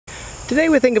Today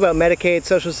we think about Medicaid,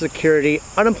 Social Security,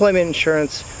 unemployment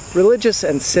insurance, religious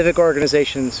and civic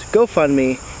organizations,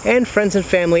 GoFundMe, and friends and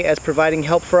family as providing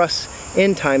help for us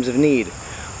in times of need.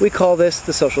 We call this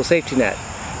the social safety net.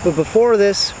 But before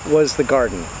this was the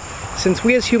garden. Since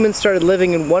we as humans started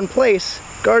living in one place,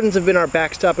 gardens have been our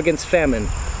backstop against famine.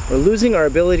 We're losing our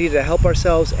ability to help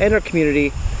ourselves and our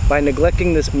community by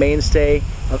neglecting this mainstay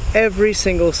of every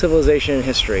single civilization in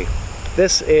history.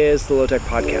 This is the Low-Tech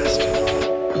Podcast.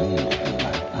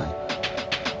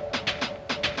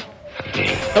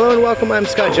 Hello and welcome, I'm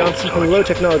Scott Johnson from the Low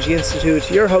Technology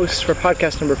Institute, your host for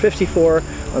podcast number 54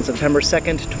 on September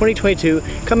 2nd, 2022,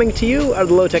 coming to you out of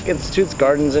the Low Tech Institute's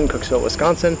gardens in Cooksville,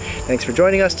 Wisconsin. Thanks for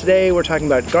joining us today. We're talking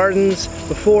about gardens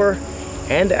before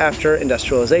and after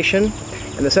industrialization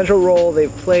and the central role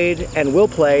they've played and will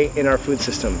play in our food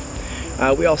system.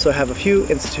 We also have a few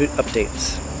Institute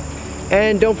updates.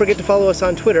 And don't forget to follow us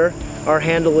on Twitter. Our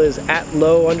handle is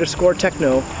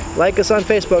 @low_techno. Like us on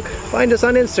Facebook, find us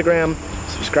on Instagram,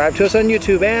 subscribe to us on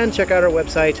YouTube, and check out our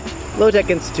website,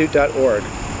 lowtechinstitute.org.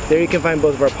 There you can find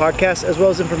both of our podcasts as well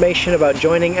as information about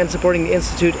joining and supporting the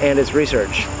Institute and its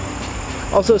research.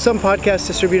 Also, some podcast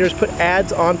distributors put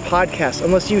ads on podcasts.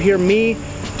 Unless you hear me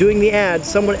doing the ad,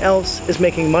 someone else is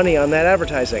making money on that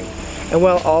advertising. And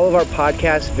while all of our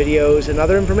podcasts, videos, and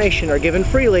other information are given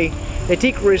freely, they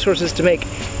take resources to make.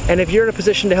 And if you're in a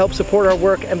position to help support our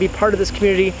work and be part of this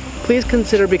community, please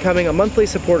consider becoming a monthly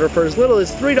supporter for as little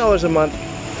as $3 a month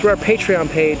through our Patreon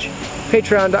page,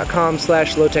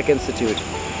 patreon.com/lowtechinstitute.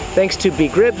 Thanks to B.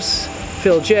 Gribbs,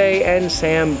 Phil J, and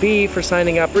Sam B for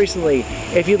signing up recently.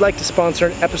 If you'd like to sponsor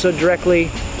an episode directly,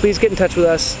 please get in touch with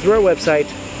us through our website,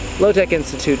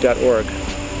 lowtechinstitute.org.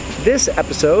 This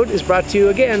episode is brought to you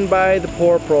again by the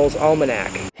Poor Proles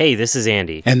Almanac. Hey, this is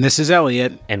Andy. And this is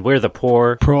Elliot. And we're the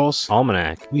Poor Proles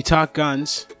Almanac. We talk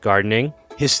guns, Gardening,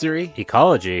 history,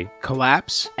 ecology,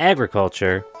 collapse,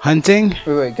 agriculture, hunting.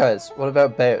 Wait, guys, what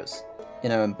about bears? You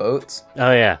know, in boats?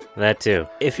 Oh yeah, that too.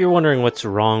 If you're wondering what's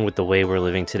wrong with the way we're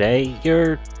living today,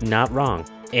 you're not wrong.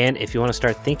 And if you want to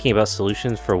start thinking about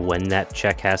solutions for when that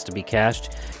check has to be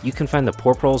cashed, you can find the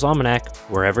Poor Proles Almanac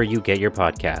wherever you get your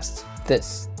podcasts.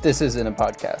 This isn't a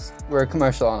podcast. We're a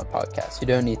commercial on a podcast. You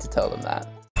don't need to tell them that.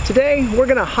 Today, we're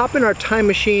going to hop in our time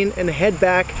machine and head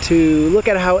back to look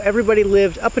at how everybody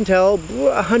lived up until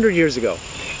 100 years ago.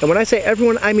 And when I say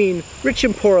everyone, I mean rich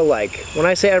and poor alike. When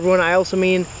I say everyone, I also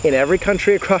mean in every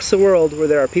country across the world where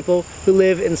there are people who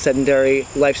live in sedentary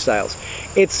lifestyles.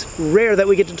 It's rare that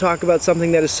we get to talk about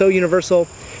something that is so universal,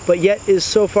 but yet is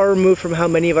so far removed from how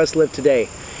many of us live today.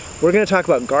 We're going to talk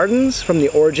about gardens, from the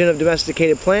origin of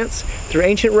domesticated plants, through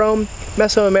ancient Rome,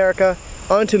 Mesoamerica,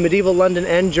 onto medieval London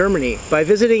and Germany. By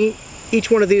visiting each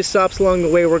one of these stops along the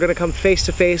way, we're going to come face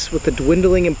to face with the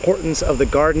dwindling importance of the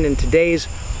garden in today's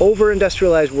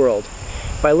over-industrialized world.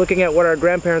 By looking at what our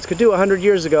grandparents could do 100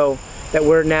 years ago that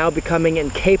we're now becoming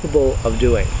incapable of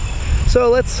doing. So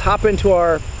let's hop into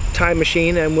our time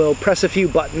machine and we'll press a few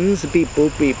buttons, beep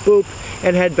boop,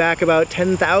 and head back about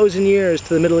 10,000 years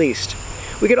to the Middle East.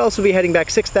 We could also be heading back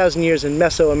 6,000 years in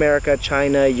Mesoamerica,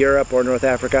 China, Europe, or North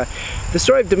Africa. The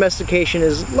story of domestication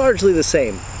is largely the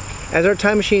same. As our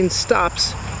time machine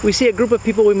stops, we see a group of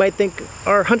people we might think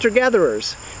are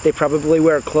hunter-gatherers. They probably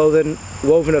wear clothing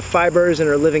woven of fibers and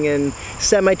are living in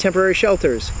semi-temporary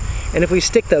shelters. And if we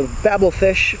stick the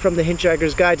Babelfish from the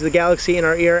Hitchhiker's Guide to the Galaxy in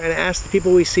our ear and ask the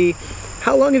people we see,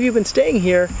 how long have you been staying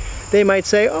here? They might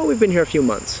say, oh, we've been here a few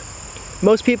months.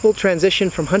 Most people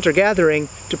transition from hunter-gathering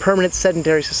to permanent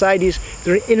sedentary societies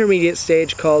through an intermediate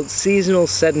stage called seasonal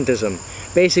sedentism.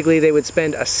 Basically, they would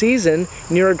spend a season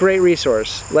near a great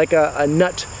resource, like a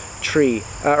nut tree,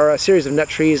 or a series of nut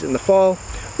trees in the fall,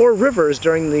 or rivers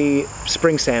during the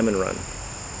spring salmon run.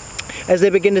 As they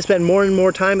begin to spend more and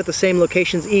more time at the same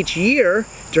locations each year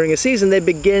during a season, they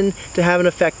begin to have an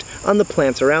effect on the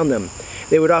plants around them.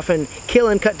 They would often kill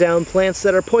and cut down plants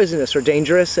that are poisonous or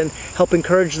dangerous and help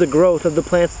encourage the growth of the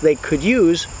plants they could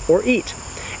use or eat.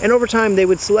 And over time, they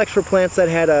would select for plants that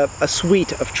had a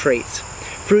suite of traits.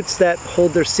 Fruits that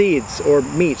hold their seeds or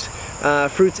meat.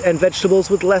 Fruits and vegetables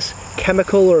with less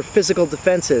chemical or physical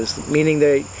defenses, meaning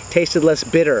they tasted less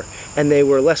bitter and they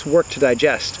were less work to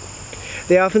digest.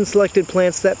 They often selected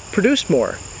plants that produced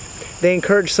more. They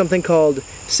encouraged something called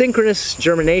synchronous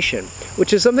germination,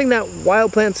 which is something that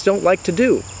wild plants don't like to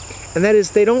do. And that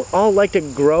is, they don't all like to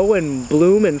grow and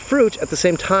bloom and fruit at the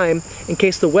same time in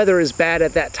case the weather is bad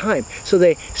at that time. So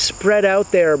they spread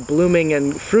out their blooming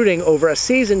and fruiting over a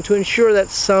season to ensure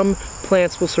that some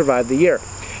plants will survive the year.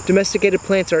 Domesticated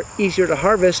plants are easier to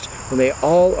harvest when they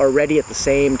all are ready at the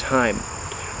same time.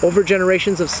 Over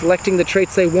generations of selecting the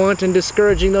traits they want and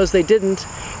discouraging those they didn't,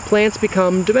 plants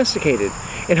become domesticated.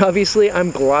 And obviously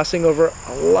I'm glossing over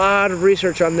a lot of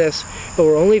research on this, but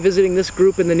we're only visiting this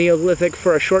group in the Neolithic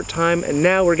for a short time, and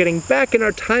now we're getting back in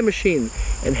our time machine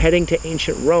and heading to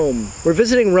ancient Rome. We're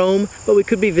visiting Rome, but we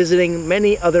could be visiting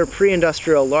many other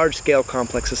pre-industrial large-scale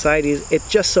complex societies. It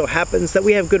just so happens that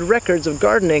we have good records of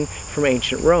gardening from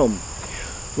ancient Rome.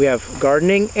 We have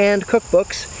gardening and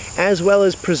cookbooks, as well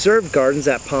as preserved gardens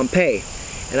at Pompeii.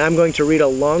 And I'm going to read a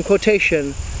long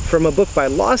quotation from a book by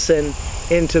Lawson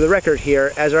into the record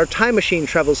here as our time machine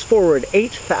travels forward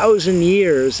 8,000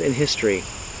 years in history.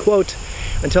 Quote,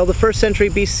 "Until the 1st century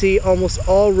BC, almost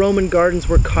all Roman gardens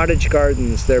were cottage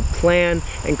gardens. Their plan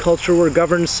and culture were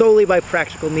governed solely by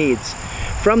practical needs.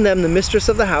 From them, the mistress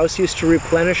of the house used to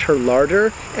replenish her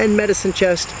larder and medicine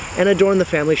chest and adorn the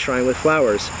family shrine with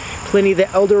flowers. Pliny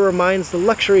the Elder reminds the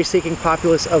luxury-seeking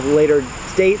populace of later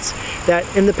dates that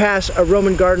in the past, a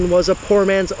Roman garden was a poor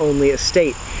man's only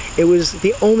estate. It was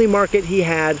the only market he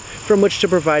had from which to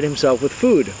provide himself with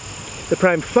food. The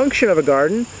prime function of a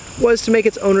garden was to make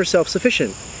its owner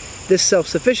self-sufficient. This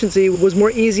self-sufficiency was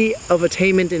more easy of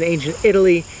attainment in ancient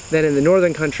Italy than in the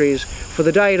northern countries, for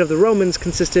the diet of the Romans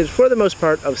consisted for the most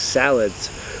part of salads.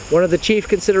 One of the chief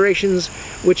considerations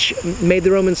which made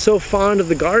the Romans so fond of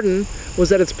the garden was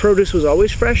that its produce was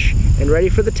always fresh and ready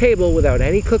for the table without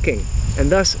any cooking, and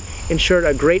thus ensured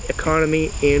a great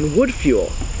economy in wood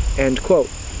fuel." End quote.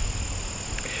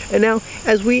 And now,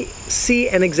 as we see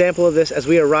an example of this as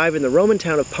we arrive in the Roman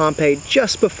town of Pompeii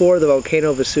just before the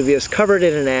volcano Vesuvius covered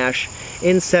it in ash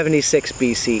in 76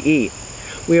 BCE.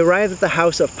 We arrive at the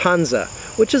house of Panza,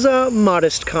 which is a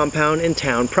modest compound in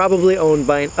town, probably owned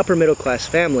by an upper middle class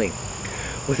family.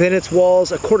 Within its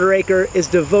walls, a quarter acre is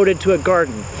devoted to a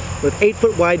garden, with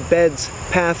 8-foot wide beds,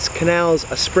 paths, canals,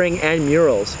 a spring, and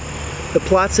murals. The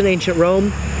plots in ancient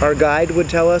Rome, our guide would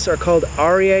tell us, are called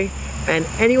ariae, and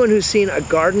anyone who's seen a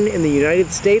garden in the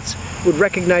United States would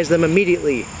recognize them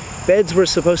immediately. Beds were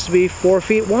supposed to be 4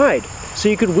 feet wide, so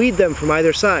you could weed them from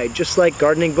either side, just like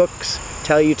gardening books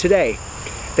tell you today.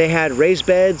 They had raised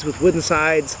beds with wooden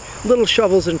sides, little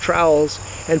shovels and trowels,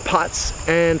 and pots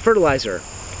and fertilizer.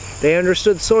 They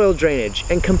understood soil drainage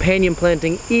and companion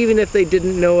planting, even if they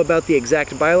didn't know about the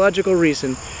exact biological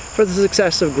reason for the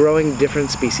success of growing different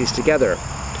species together.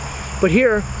 But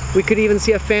here, we could even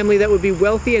see a family that would be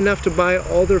wealthy enough to buy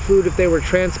all their food if they were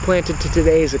transplanted to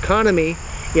today's economy,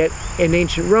 yet in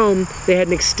ancient Rome, they had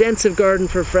an extensive garden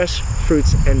for fresh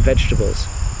fruits and vegetables.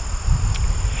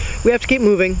 We have to keep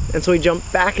moving, and so we jump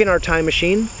back in our time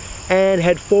machine and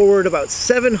head forward about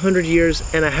 700 years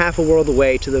and a half a world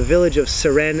away to the village of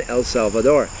Seren, El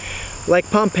Salvador.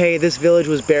 Like Pompeii, this village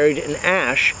was buried in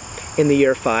ash in the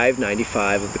year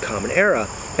 595 of the Common Era.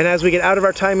 And as we get out of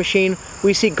our time machine,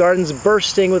 we see gardens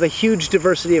bursting with a huge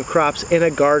diversity of crops in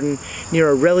a garden near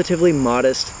a relatively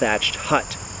modest thatched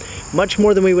hut. Much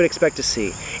more than we would expect to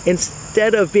see.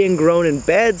 Instead of being grown in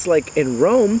beds like in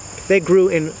Rome, they grew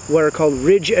in what are called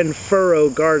ridge and furrow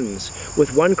gardens,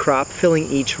 with one crop filling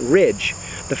each ridge.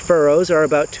 The furrows are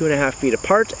about 2.5 feet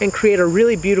apart and create a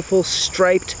really beautiful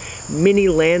striped mini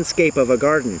landscape of a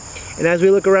garden. And as we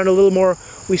look around a little more,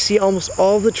 we see almost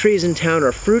all the trees in town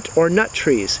are fruit or nut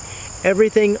trees.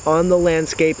 Everything on the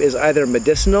landscape is either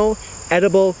medicinal,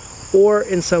 edible, or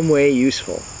in some way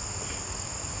useful.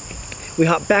 We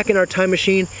hop back in our time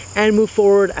machine and move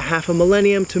forward a half a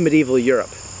millennium to medieval Europe.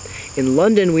 In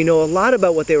London, we know a lot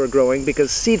about what they were growing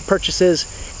because seed purchases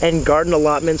and garden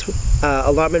allotment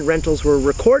rentals were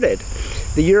recorded.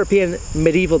 The European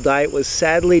medieval diet was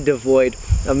sadly devoid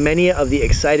of many of the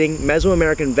exciting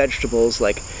Mesoamerican vegetables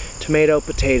like tomato,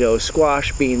 potato,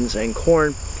 squash, beans, and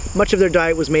corn. Much of their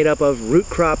diet was made up of root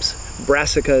crops,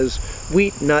 brassicas,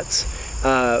 wheat, nuts,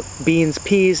 beans,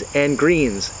 peas, and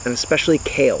greens, and especially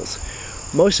kales.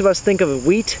 Most of us think of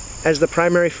wheat as the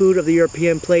primary food of the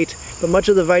European plate, but much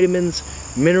of the vitamins,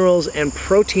 minerals, and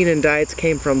protein in diets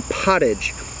came from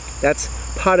pottage. That's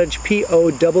pottage, P-O-T-T-A-G-E,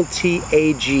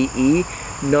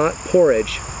 not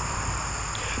porridge.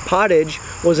 Pottage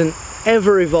was an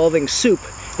ever-evolving soup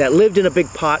that lived in a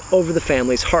big pot over the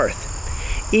family's hearth.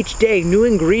 Each day, new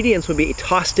ingredients would be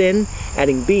tossed in,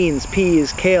 adding beans,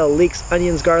 peas, kale, leeks,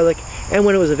 onions, garlic, and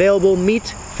when it was available,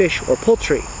 meat, fish, or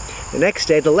poultry. The next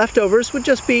day, the leftovers would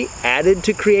just be added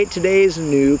to create today's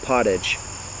new pottage.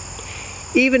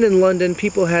 Even in London,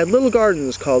 people had little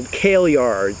gardens called kale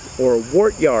yards or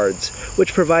wort yards,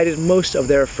 which provided most of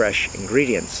their fresh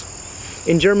ingredients.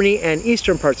 In Germany and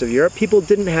eastern parts of Europe, people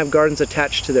didn't have gardens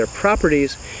attached to their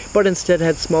properties, but instead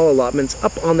had small allotments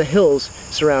up on the hills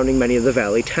surrounding many of the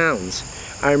valley towns.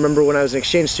 I remember when I was an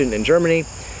exchange student in Germany,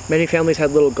 Many families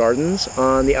had little gardens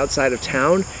on the outside of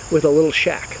town with a little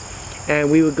shack. And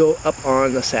we would go up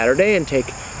on a Saturday and take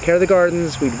care of the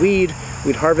gardens. We'd weed,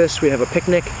 we'd harvest, we'd have a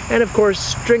picnic, and of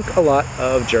course drink a lot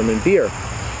of German beer.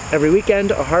 Every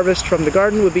weekend, a harvest from the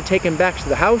garden would be taken back to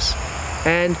the house,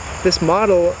 and this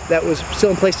model that was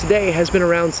still in place today has been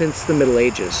around since the Middle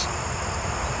Ages.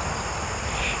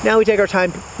 Now we take our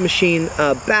time machine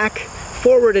back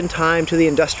forward in time to the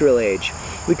Industrial Age.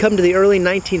 We come to the early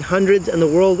 1900s and the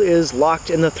world is locked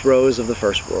in the throes of the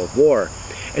First World War.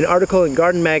 An article in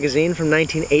Garden magazine from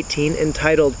 1918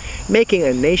 entitled "Making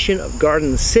a Nation of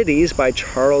Garden Cities" by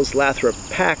Charles Lathrop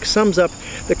Pack sums up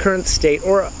the current state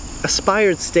or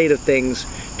aspired state of things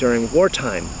during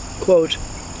wartime. Quote,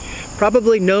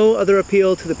 "Probably no other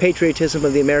appeal to the patriotism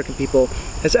of the American people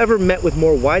has ever met with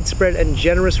more widespread and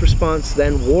generous response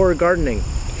than war gardening.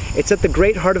 It set the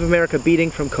great heart of America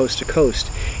beating from coast to coast,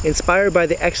 inspired by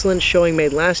the excellent showing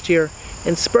made last year,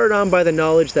 and spurred on by the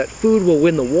knowledge that food will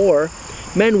win the war.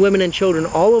 Men, women, and children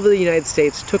all over the United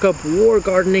States took up war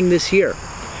gardening this year.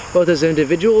 Both as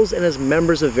individuals and as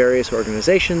members of various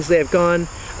organizations, they have gone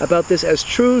about this as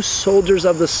true soldiers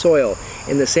of the soil,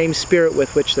 in the same spirit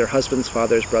with which their husbands,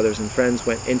 fathers, brothers, and friends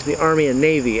went into the Army and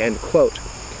Navy," end quote.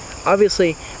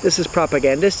 Obviously, this is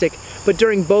propagandistic, but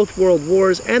during both World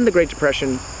Wars and the Great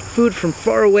Depression, food from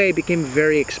far away became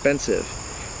very expensive.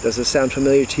 Does this sound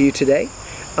familiar to you today?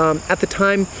 At the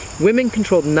time, women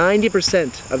controlled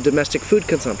 90% of domestic food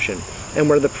consumption and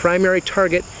were the primary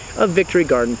target of Victory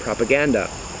Garden propaganda.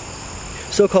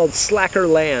 So-called slacker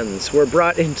lands were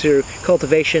brought into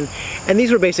cultivation, and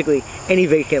these were basically any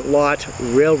vacant lot,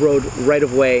 railroad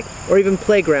right-of-way, or even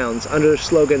playgrounds under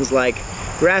slogans like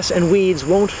 "Grass and weeds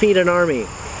won't feed an army."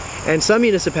 And some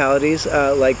municipalities,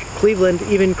 like Cleveland,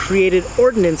 even created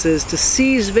ordinances to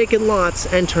seize vacant lots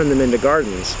and turn them into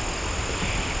gardens.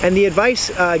 And the advice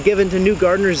given to new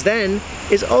gardeners then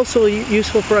is also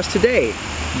useful for us today.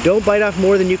 Don't bite off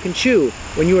more than you can chew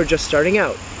when you are just starting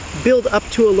out. Build up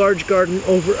to a large garden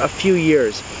over a few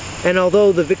years. And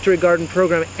although the Victory Garden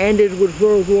program ended with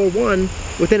World War I,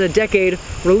 within a decade,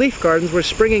 relief gardens were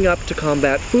springing up to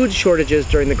combat food shortages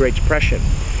during the Great Depression.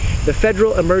 The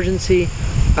Federal Emergency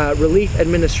Relief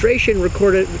Administration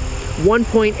recorded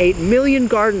 1.8 million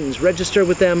gardens registered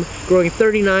with them, growing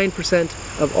 39%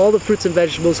 of all the fruits and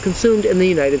vegetables consumed in the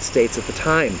United States at the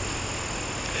time.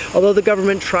 Although the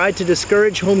government tried to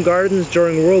discourage home gardens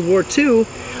during World War II,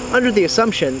 under the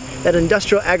assumption that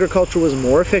industrial agriculture was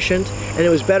more efficient and it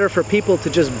was better for people to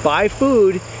just buy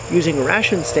food using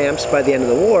ration stamps by the end of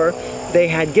the war, they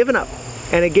had given up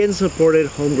and again supported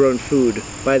homegrown food.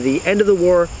 By the end of the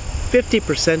war,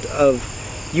 50% of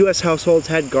U.S. households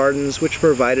had gardens, which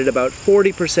provided about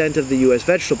 40% of the U.S.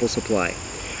 vegetable supply.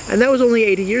 And that was only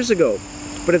 80 years ago,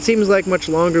 but it seems like much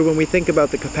longer when we think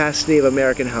about the capacity of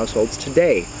American households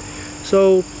today.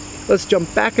 So let's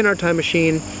jump back in our time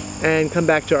machine and come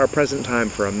back to our present time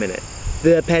for a minute.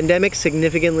 The pandemic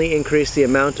significantly increased the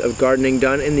amount of gardening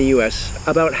done in the U.S.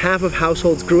 About half of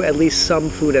households grew at least some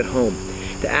food at home.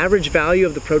 The average value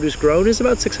of the produce grown is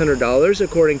about $600,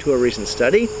 according to a recent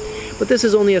study, but this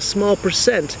is only a small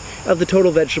percent of the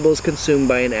total vegetables consumed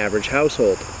by an average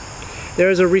household.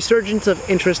 There is a resurgence of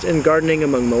interest in gardening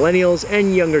among millennials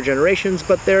and younger generations,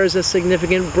 but there is a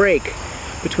significant break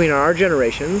between our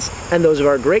generations and those of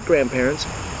our great-grandparents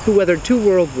who weathered 2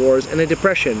 world wars and a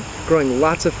depression, growing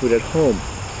lots of food at home.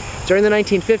 During the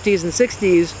 1950s and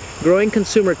 60s, growing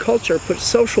consumer culture put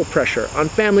social pressure on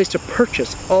families to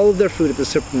purchase all of their food at the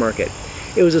supermarket.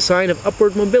 It was a sign of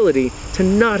upward mobility to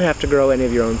not have to grow any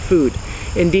of your own food.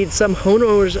 Indeed, some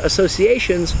homeowners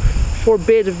associations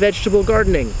forbid vegetable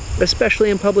gardening, especially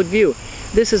in public view.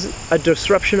 This is a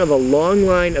disruption of a long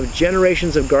line of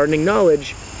generations of gardening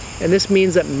knowledge, and this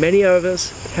means that many of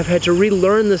us have had to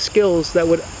relearn the skills that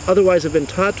would otherwise have been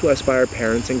taught to us by our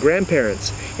parents and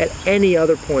grandparents at any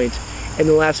other point in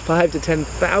the last 5,000 to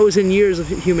 10,000 years of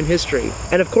human history.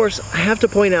 And of course, I have to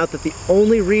point out that the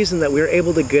only reason that we're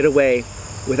able to get away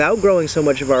without growing so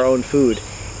much of our own food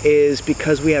is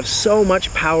because we have so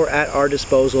much power at our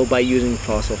disposal by using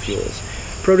fossil fuels.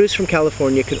 Produce from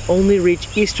California can only reach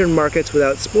eastern markets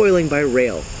without spoiling by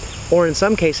rail, or in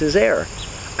some cases air.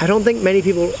 I don't think many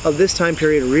people of this time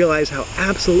period realize how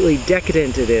absolutely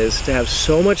decadent it is to have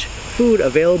so much food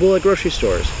available at grocery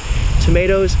stores.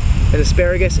 Tomatoes and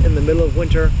asparagus in the middle of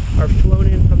winter are flown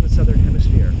in from the southern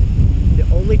hemisphere. The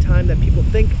only time that people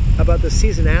think about the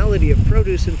seasonality of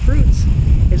produce and fruits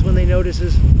is when they notice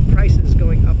prices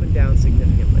going up and down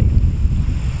significantly.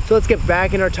 So let's get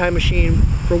back in our time machine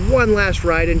for one last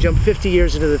ride and jump 50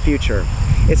 years into the future.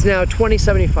 It's now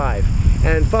 2075,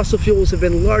 and fossil fuels have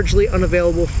been largely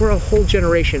unavailable for a whole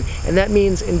generation, and that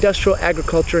means industrial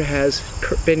agriculture has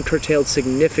been curtailed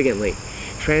significantly.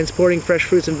 Transporting fresh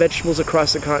fruits and vegetables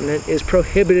across the continent is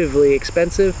prohibitively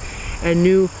expensive, and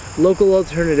new local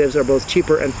alternatives are both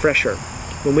cheaper and fresher.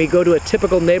 When we go to a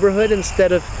typical neighborhood,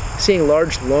 instead of seeing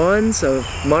large lawns of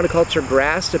monoculture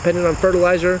grass dependent on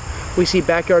fertilizer, we see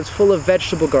backyards full of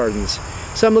vegetable gardens.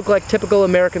 Some look like typical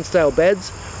American-style beds,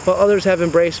 while others have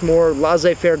embraced more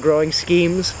laissez-faire growing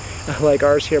schemes, like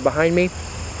ours here behind me,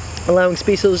 allowing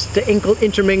species to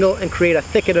intermingle and create a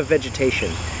thicket of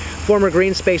vegetation. Former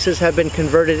green spaces have been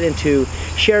converted into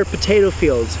shared potato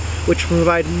fields, which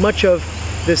provide much of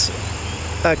this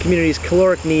community's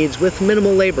caloric needs with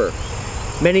minimal labor.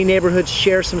 Many neighborhoods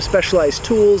share some specialized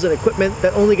tools and equipment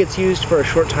that only gets used for a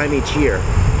short time each year.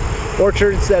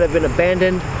 Orchards that have been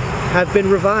abandoned have been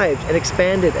revived and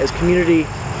expanded as community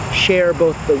share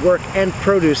both the work and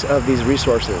produce of these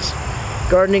resources.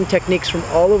 Gardening techniques from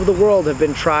all over the world have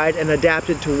been tried and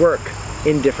adapted to work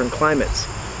in different climates.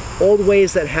 Old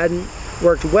ways that hadn't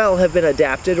worked well have been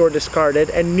adapted or discarded,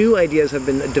 and new ideas have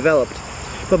been developed.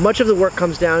 But much of the work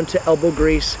comes down to elbow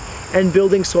grease and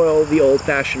building soil the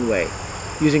old-fashioned way,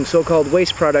 using so-called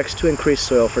waste products to increase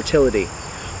soil fertility.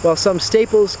 While some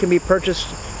staples can be purchased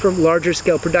from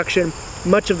larger-scale production,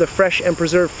 much of the fresh and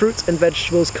preserved fruits and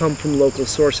vegetables come from local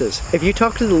sources. If you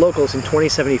talk to the locals in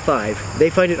 2075, they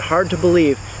find it hard to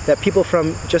believe that people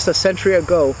from just a century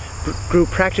ago grew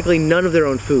practically none of their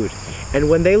own food. And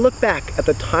when they look back at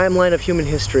the timeline of human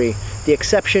history, the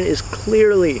exception is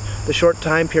clearly the short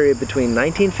time period between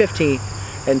 1950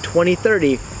 and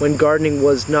 2030, when gardening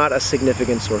was not a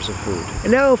significant source of food.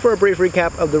 And now for a brief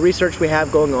recap of the research we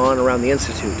have going on around the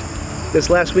Institute. This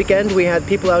last weekend we had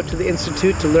people out to the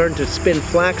Institute to learn to spin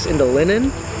flax into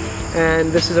linen,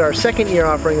 and this is our second year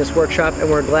offering this workshop, and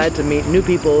we're glad to meet new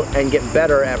people and get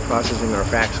better at processing our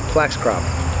flax crop.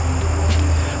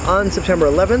 On September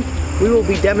 11th, we will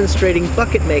be demonstrating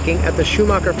bucket making at the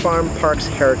Schumacher Farm Park's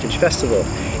Heritage Festival.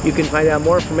 You can find out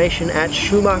more information at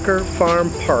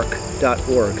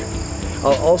schumacherfarmpark.org.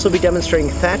 I'll also be demonstrating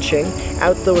thatching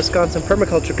out the Wisconsin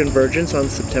Permaculture Convergence on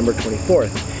September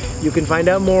 24th. You can find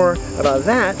out more about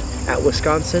that at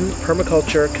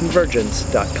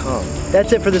wisconsinpermacultureconvergence.com.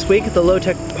 That's it for this week. The Low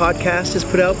Tech Podcast is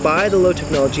put out by the Low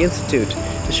Technology Institute.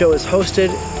 The show is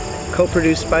hosted,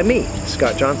 co-produced by me,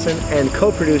 Scott Johnson, and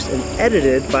co-produced and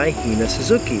edited by Hina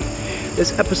Suzuki.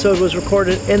 This episode was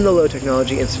recorded in the Low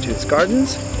Technology Institute's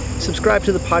gardens. Subscribe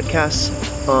to the podcasts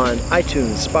on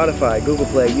iTunes, Spotify, Google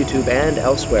Play, YouTube, and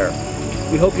elsewhere.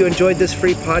 We hope you enjoyed this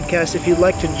free podcast. If you'd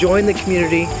like to join the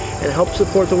community and help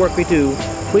support the work we do,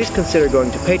 please consider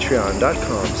going to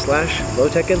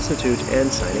patreon.com/lowtechinstitute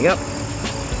and signing up.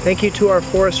 Thank you to our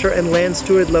forester and land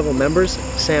steward level members,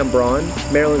 Sam Braun,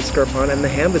 Marilyn Skirpon, and the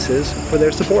Hambuses for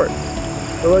their support.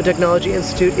 The Low Technology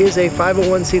Institute is a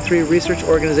 501c3 research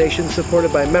organization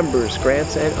supported by members,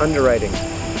 grants, and underwriting.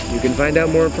 You can find out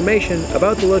more information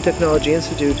about the Low Technology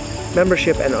Institute,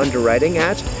 membership, and underwriting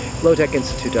at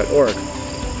lowtechinstitute.org.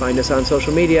 Find us on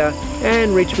social media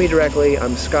and reach me directly.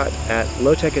 I'm Scott at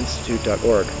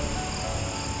lowtechinstitute.org.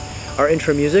 Our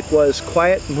intro music was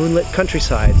Quiet Moonlit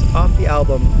Countrysides off the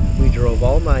album We Drove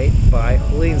All Night by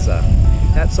Holizna.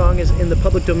 That song is in the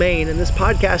public domain, and this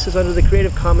podcast is under the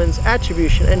Creative Commons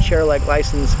Attribution and Share Alike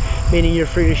license, meaning you're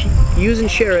free to use and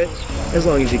share it as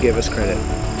long as you give us credit.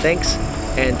 Thanks,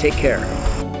 and take care.